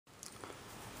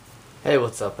Hey,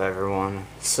 what's up everyone?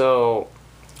 So,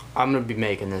 I'm going to be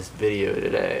making this video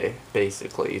today,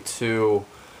 basically, to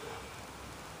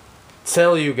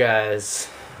tell you guys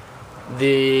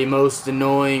the most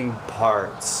annoying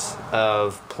parts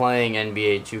of playing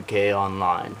NBA 2K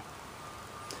online.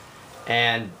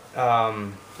 And,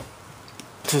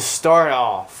 to start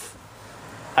off,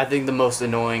 I think the most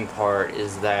annoying part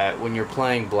is that when you're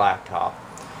playing Blacktop,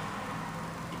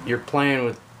 you're playing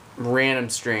with random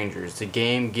strangers. The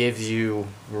game gives you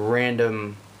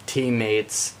random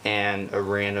teammates and a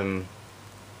random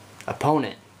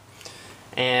opponent.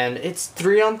 And it's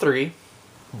 3-on-3,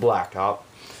 Blacktop.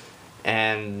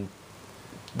 And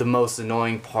the most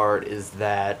annoying part is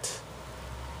that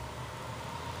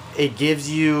it gives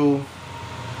you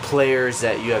players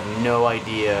that you have no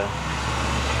idea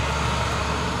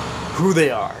who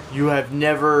they are. You have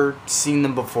never seen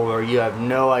them before. You have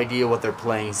no idea what their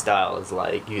playing style is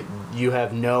like. You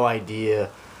have no idea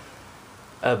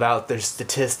about their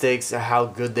statistics, or how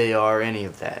good they are, any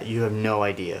of that. You have no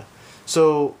idea.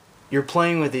 So you're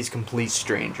playing with these complete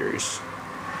strangers,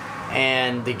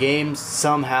 and the game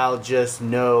somehow just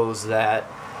knows that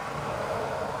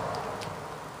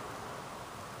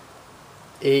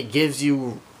it gives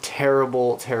you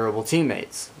terrible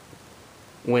teammates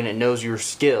when it knows your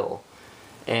skill.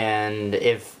 And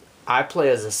if I play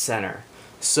as a center,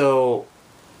 so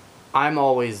I'm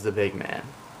always the big man.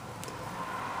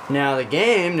 Now the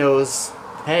game knows,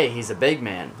 hey, he's a big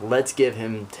man, let's give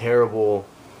him terrible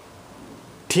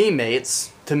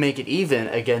teammates to make it even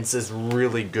against this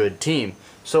really good team.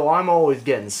 So I'm always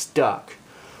getting stuck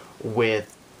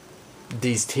with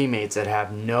these teammates that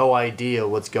have no idea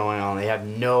what's going on. They have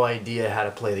no idea how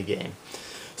to play the game.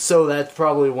 So that's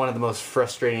probably one of the most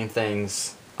frustrating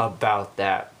things about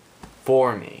that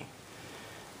for me.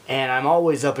 And I'm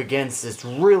always up against this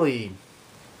really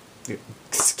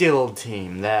skilled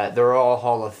team that they're all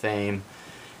Hall of Fame,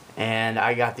 and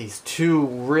I got these two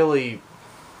really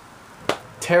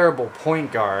terrible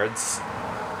point guards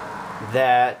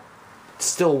that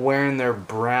still wearing their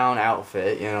brown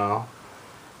outfit, you know,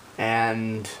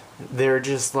 and they're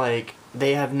just like,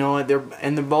 they have no, they're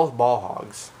both ball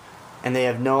hogs, and they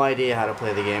have no idea how to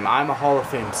play the game. I'm a Hall of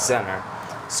Fame center,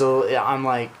 so I'm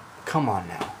like, come on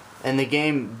now. And the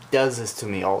game does this to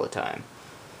me all the time.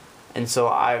 And so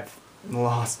I've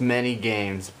lost many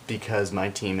games because my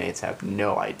teammates have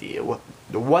no idea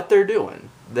what they're doing.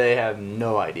 They have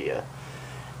no idea.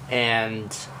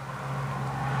 And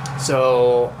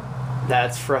so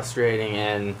that's frustrating,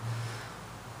 and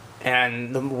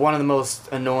one of the most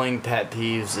annoying pet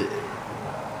peeves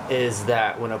is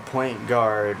that when a point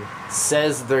guard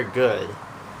says they're good,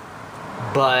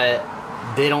 but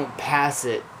they don't pass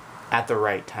it at the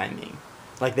right timing.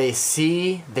 Like they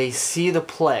see the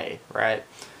play, right?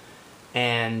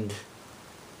 And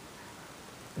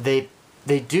they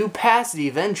do pass it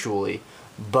eventually,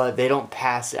 but they don't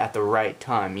pass it at the right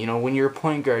time. You know, when you're a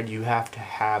point guard, you have to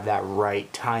have that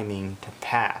right timing to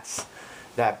pass.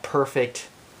 That perfect,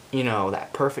 you know,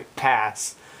 that perfect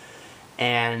pass.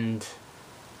 And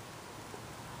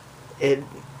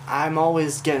I'm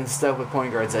always getting stuck with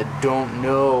point guards that don't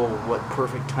know what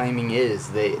perfect timing is.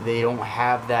 They don't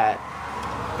have that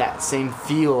same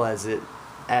feel as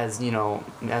you know,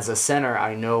 as a center.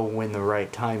 I know when the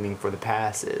right timing for the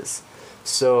pass is.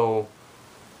 So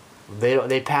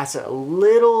they pass it a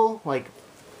little, like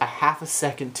a half a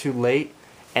second too late,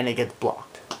 and it gets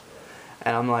blocked.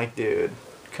 And I'm like, dude,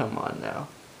 come on now.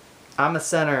 I'm a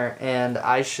center and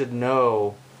I should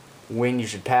know when you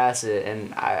should pass it,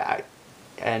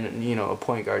 and you know, a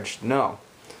point guard should know.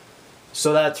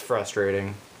 So that's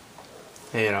frustrating,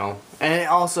 you know. And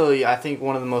also, I think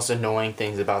one of the most annoying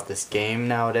things about this game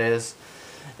nowadays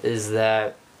is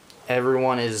that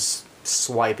everyone is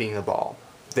swiping the ball.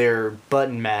 They're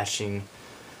button mashing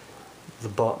the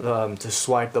ball to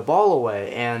swipe the ball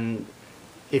away, and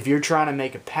if you're trying to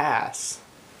make a pass,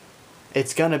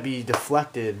 it's gonna be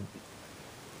deflected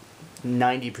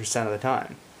 90% of the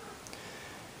time.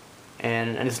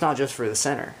 And it's not just for the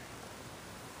center.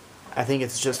 I think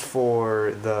it's just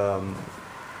for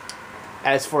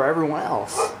as for everyone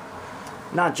else.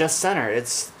 Not just center.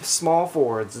 It's small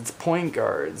forwards, it's point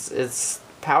guards, it's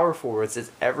power forwards,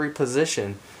 it's every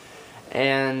position.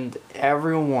 And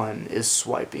everyone is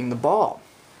swiping the ball.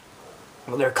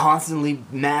 Well, they're constantly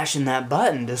mashing that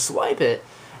button to swipe it.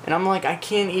 And I'm like, I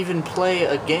can't even play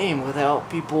a game without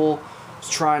people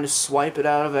trying to swipe it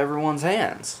out of everyone's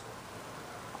hands.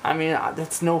 I mean,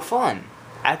 that's no fun.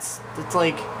 It's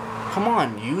like, come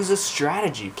on, use a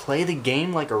strategy. Play the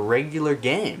game like a regular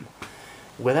game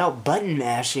without button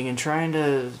mashing and trying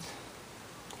to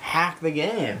hack the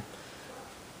game.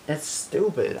 It's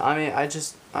stupid. I mean, I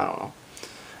don't know.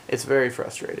 It's very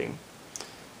frustrating.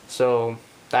 So,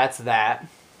 that's that.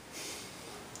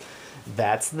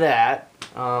 That's that.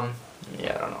 Yeah,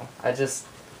 I don't know.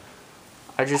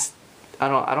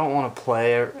 I don't want to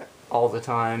play all the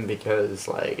time because,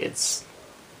 like, it's,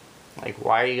 like,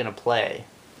 why are you going to play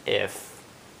if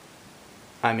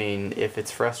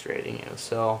it's frustrating you?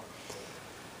 So,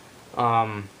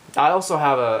 I also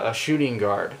have a shooting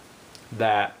guard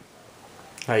that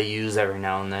I use every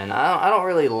now and then. I don't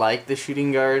really like the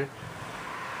shooting guard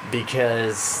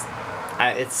because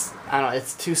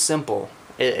it's too simple.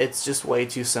 It's just way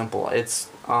too simple. It's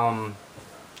all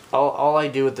I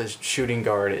do with the shooting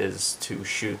guard is to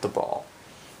shoot the ball.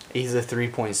 He's a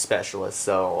 3-point specialist,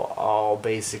 so all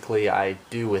basically I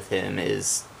do with him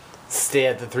is stay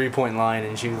at the 3-point line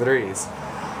and shoot threes.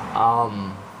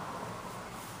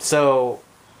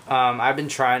 I've been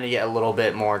trying to get a little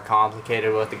bit more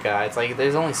complicated with the guy. It's like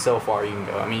there's only so far you can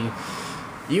go. I mean,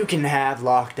 you can have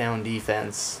lockdown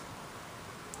defense.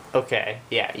 Okay,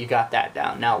 yeah, you got that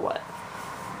down. Now what?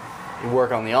 You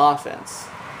work on the offense.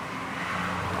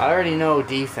 I already know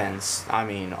defense. I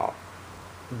mean,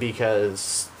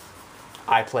 because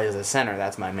I play as a center.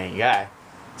 That's my main guy.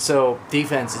 So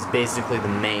defense is basically the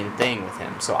main thing with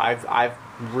him. So I've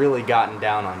really gotten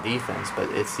down on defense, but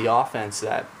it's the offense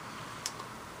that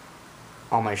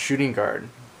on my shooting guard.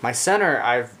 My center,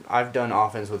 I've done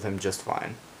offense with him just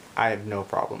fine. I have no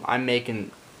problem. I'm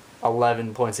making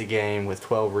 11 points a game with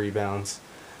 12 rebounds.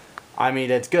 I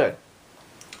mean, it's good.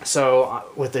 So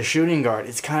with the shooting guard,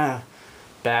 it's kind of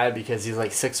bad because he's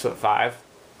like 6'5",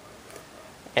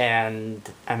 and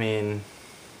I mean,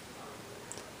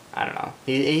 I don't know.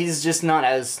 He's just not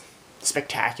as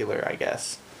spectacular, I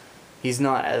guess. He's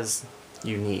not as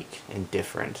unique and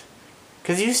different.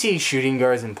 Because you see shooting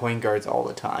guards and point guards all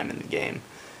the time in the game,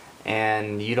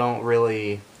 and you don't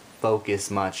really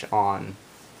focus much on,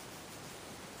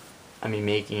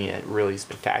 making it really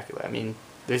spectacular. I mean,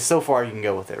 there's so far you can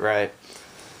go with it, right?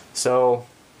 So,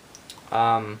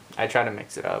 I try to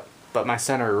mix it up. But my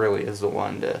center really is the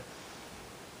one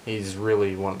he's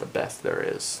really one of the best there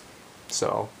is.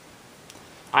 So,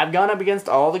 I've gone up against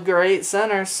all the great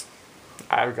centers.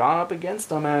 I've gone up against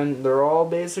them, and they're all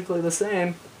basically the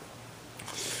same.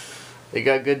 They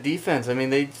got good defense. I mean,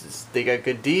 they got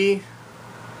good D.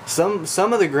 Some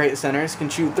of the great centers can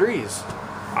shoot threes.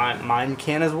 Mine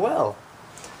can as well.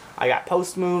 I got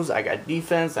post moves. I got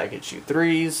defense. I can shoot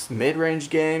threes. Mid-range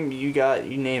game. You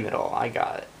name it all. I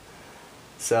got it.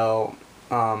 So,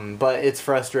 but it's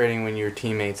frustrating when your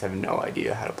teammates have no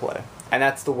idea how to play, and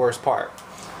that's the worst part.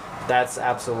 That's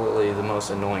absolutely the most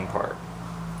annoying part.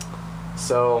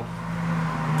 So,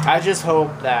 I just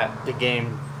hope that the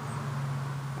game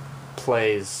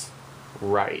plays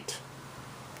right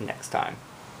next time.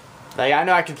 Like, I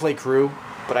know I can play crew,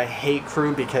 but I hate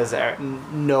crew because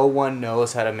no one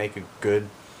knows how to make a good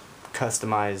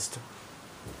customized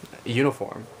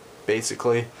uniform,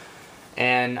 basically.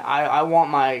 And I want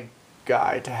my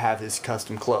guy to have his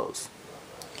custom clothes.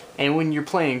 And when you're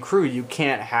playing crew, you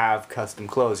can't have custom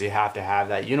clothes. You have to have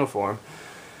that uniform.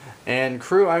 And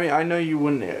crew, I know you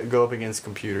wouldn't go up against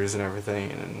computers and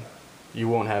everything, and you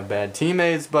won't have bad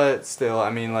teammates, but still,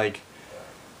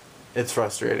 it's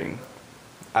frustrating.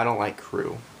 I don't like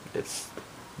crew. It's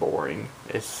boring.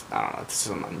 I don't know, it's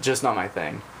just not my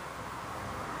thing.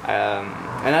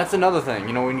 And that's another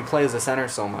thing, when you play as a center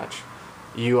so much,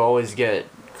 you always get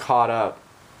caught up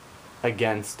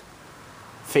against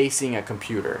facing a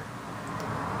computer.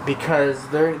 Because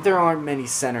there aren't many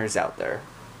centers out there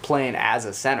playing as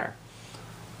a center.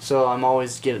 So I'm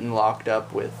always getting locked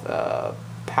up with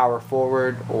power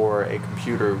forward or a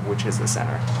computer which is a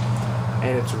center,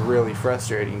 and it's really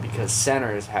frustrating because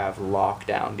centers have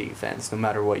lockdown defense no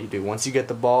matter what you do. Once you get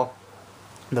the ball,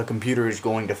 the computer is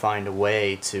going to find a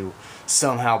way to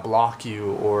somehow block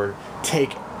you or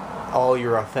take all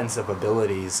your offensive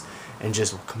abilities and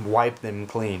just wipe them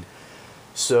clean.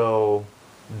 So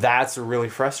that's really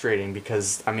frustrating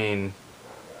because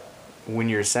when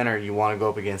you're a center, you want to go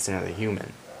up against another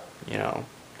human,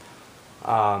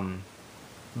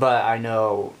 but I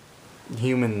know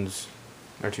humans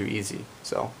are too easy,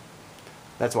 so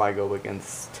that's why I go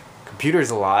against computers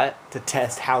a lot to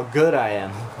test how good I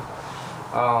am.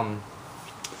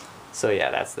 So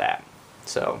yeah, that's that.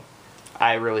 So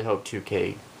I really hope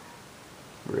 2K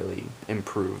really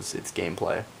improves its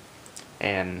gameplay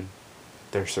and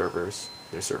their servers.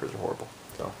 Their servers are horrible.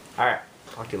 So alright,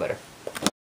 talk to you later.